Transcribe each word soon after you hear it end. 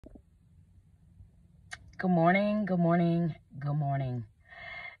Good morning, good morning, good morning.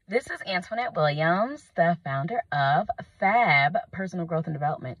 This is Antoinette Williams, the founder of FAB, Personal Growth and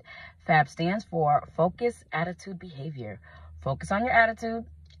Development. FAB stands for Focus, Attitude, Behavior. Focus on your attitude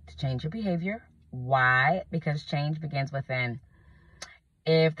to change your behavior. Why? Because change begins within.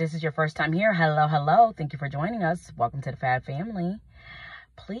 If this is your first time here, hello. Thank you for joining us. Welcome to the FAB family.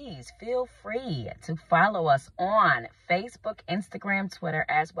 Please feel free to follow us on Facebook, Instagram, Twitter,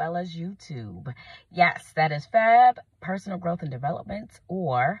 as well as YouTube. Yes, that is FAB, Personal Growth and Development,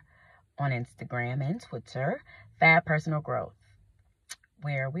 or on Instagram and Twitter, FAB Personal Growth,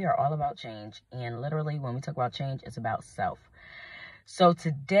 where we are all about change. And literally, when we talk about change, it's about self. So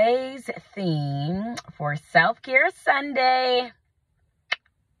today's theme for Self-Care Sunday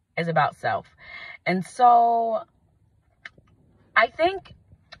is about self. And so I think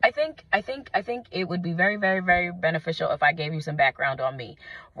it would be very, very, very beneficial if I gave you some background on me,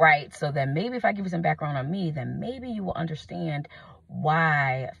 right? So then maybe if I give you some background on me, then maybe you will understand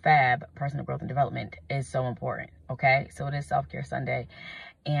why FAB, Personal Growth and Development, is so important, okay? So it is Self-Care Sunday,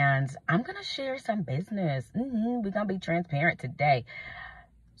 and I'm going to share some business. We're going to be transparent today.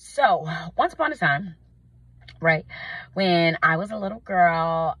 So once upon a time, right, when I was a little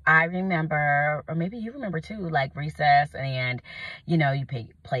girl, I remember, or maybe you remember too, like recess, and you know, you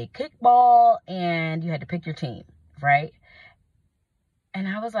play kickball and you had to pick your team, right? And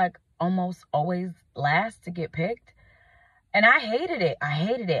I was like almost always last to get picked, and I hated it. I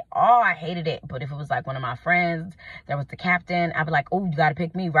hated it. But if it was like one of my friends that was the captain, I'd be like, oh, you got to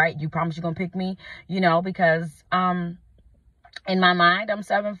pick me, right? You promise you're gonna pick me, you know, because in my mind I'm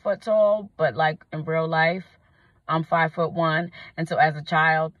 7 foot tall, but like in real life I'm 5'1", and so as a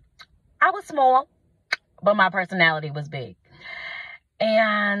child, I was small, but my personality was big.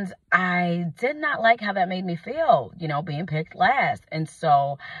 And I did not like how that made me feel, you know, being picked last. And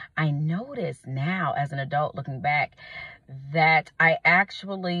so I noticed now as an adult looking back that I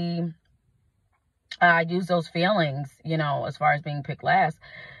actually use those feelings, you know, as far as being picked last,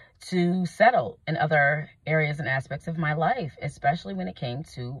 to settle in other areas and aspects of my life, especially when it came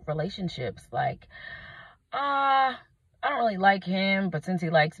to relationships. Like, I don't really like him, but since he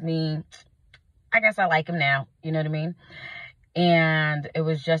likes me, I guess I like him now. You know what I mean? And it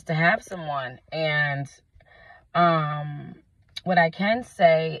was just to have someone. And what I can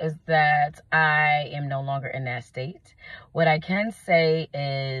say is that I am no longer in that state. What I can say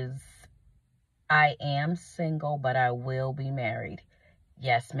is I am single, but I will be married.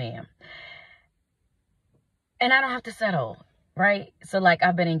 Yes, ma'am. And I don't have to settle, right? So like,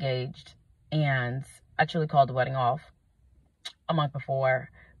 I've been engaged, and I truly called the wedding off a month before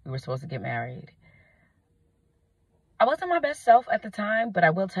we were supposed to get married. I wasn't my best self at the time, but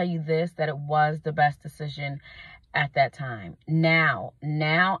I will tell you this, that it was the best decision at that time. Now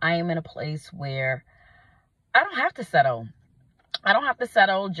I am in a place where I don't have to settle. I don't have to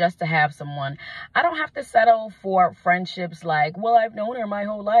settle just to have someone. I don't have to settle for friendships like, well, I've known her my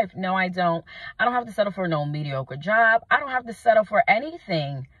whole life. No, I don't. I don't have to settle for no mediocre job. I don't have to settle for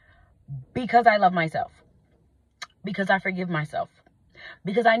anything, because I love myself, because I forgive myself,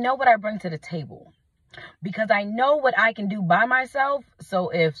 because I know what I bring to the table, because I know what I can do by myself. So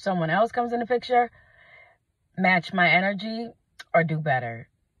if someone else comes in the picture, match my energy or do better.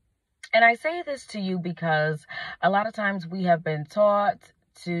 And I say this to you because a lot of times we have been taught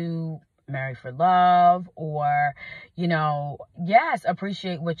to marry for love, or, you know, yes,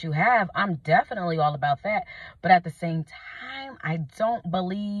 appreciate what you have. I'm definitely all about that. But at the same time, I don't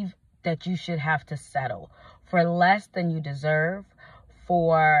believe that you should have to settle for less than you deserve,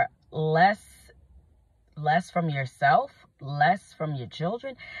 for less from yourself, less from your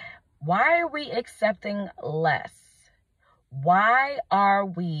children. Why are we accepting less? Why are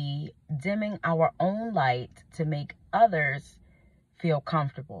we dimming our own light to make others feel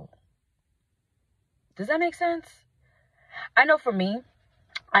comfortable? Does that make sense? I know for me,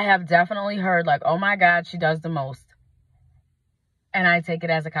 I have definitely heard like, oh my God, she does the most. And I take it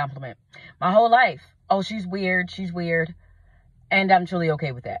as a compliment. My whole life, oh, she's weird. And I'm truly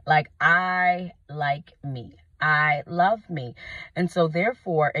okay with that. Like, I like me. I love me. And so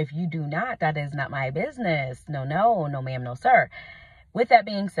therefore, if you do not, that is not my business. No, ma'am, no, sir. With that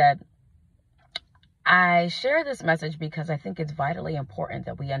being said, I share this message because I think it's vitally important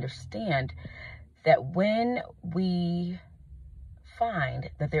that we understand that when we find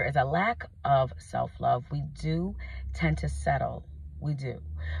that there is a lack of self-love, we do tend to settle. We do.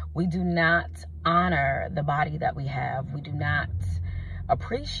 We do not honor the body that we have. We do not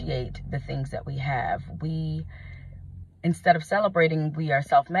appreciate the things that we have. We, instead of celebrating, we are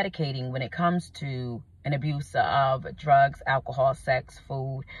self-medicating when it comes to an abuse of drugs, alcohol, sex,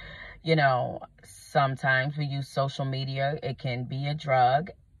 food, You know, sometimes we use social media. It can be a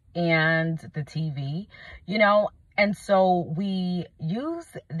drug, and the TV, you know, and so we use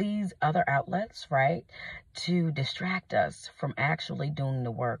these other outlets, right, to distract us from actually doing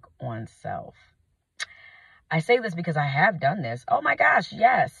the work on self. I say this because I have done this. Oh my gosh,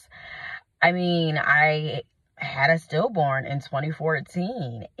 yes. I mean, I had a stillborn in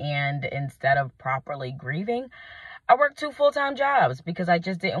 2014, and instead of properly grieving, I worked 2 full-time jobs because I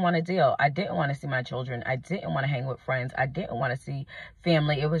just didn't want to deal. I didn't want to see my children. I didn't want to hang with friends. I didn't want to see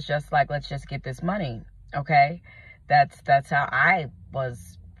family. It was just like, let's just get this money. Okay? That's how I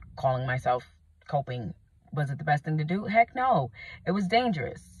was calling myself coping. Was it the best thing to do? Heck no. It was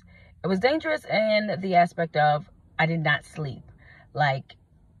dangerous. It was dangerous in the aspect of I did not sleep. Like,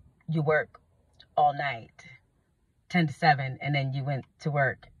 you work all night, 10 to 7, and then you went to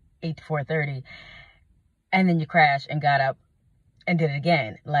work 8 to 4:30. And then you crashed and got up and did it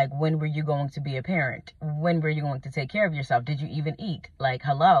again. Like, when were you going to be a parent? When were you going to take care of yourself? Did you even eat? Like,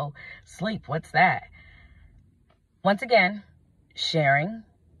 hello, sleep, what's that? Once again, sharing,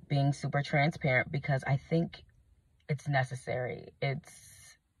 being super transparent, because I think it's necessary. It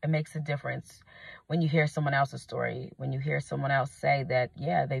makes a difference when you hear someone else's story, when you hear someone else say that,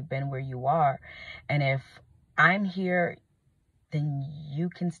 yeah, they've been where you are. And if I'm here, then you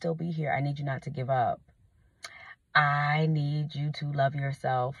can still be here. I need you not to give up. I need you to love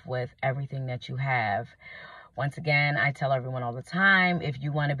yourself with everything that you have. Once again, I tell everyone all the time, if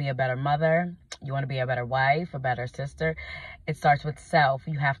you want to be a better mother, you want to be a better wife, a better sister, it starts with self.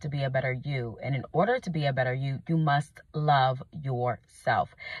 You have to be a better you. And in order to be a better you, you must love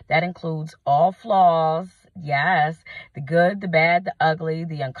yourself. That includes all flaws. Yes, the good, the bad, the ugly,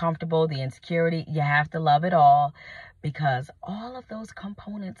 the uncomfortable, the insecurity. You have to love it all, because all of those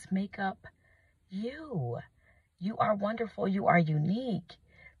components make up you. You are wonderful. You are unique.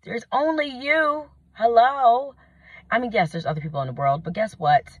 There's only you. Hello. I mean, yes, there's other people in the world, but guess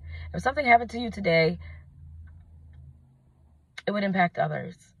what? If something happened to you today, it would impact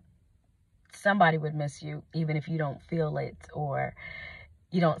others. Somebody would miss you, even if you don't feel it or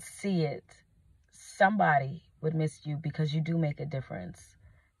you don't see it. Somebody would miss you because you do make a difference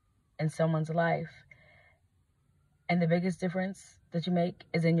in someone's life. And the biggest difference that you make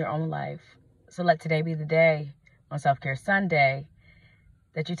is in your own life. So let today be the day, on Self-Care Sunday,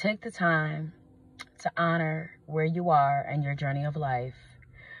 that you take the time to honor where you are and your journey of life,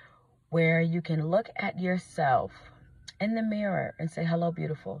 where you can look at yourself in the mirror and say, hello,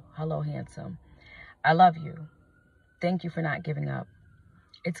 beautiful. Hello, handsome. I love you. Thank you for not giving up.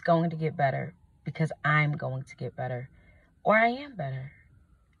 It's going to get better because I'm going to get better, or I am better.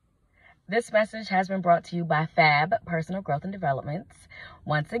 This message has been brought to you by Fab Personal Growth and Developments.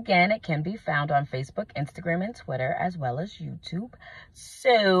 Once again, it can be found on Facebook, Instagram, and Twitter, as well as YouTube.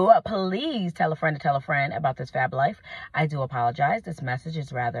 So please tell a friend to tell a friend about this Fab life. I do apologize. This message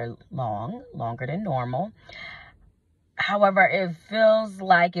is rather long, longer than normal. However, it feels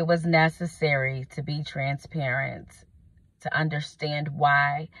like it was necessary to be transparent, to understand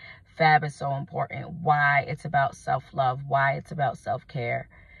why Fab is so important, why it's about self-love, why it's about self-care.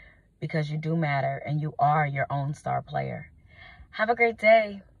 Because you do matter and you are your own star player. Have a great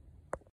day.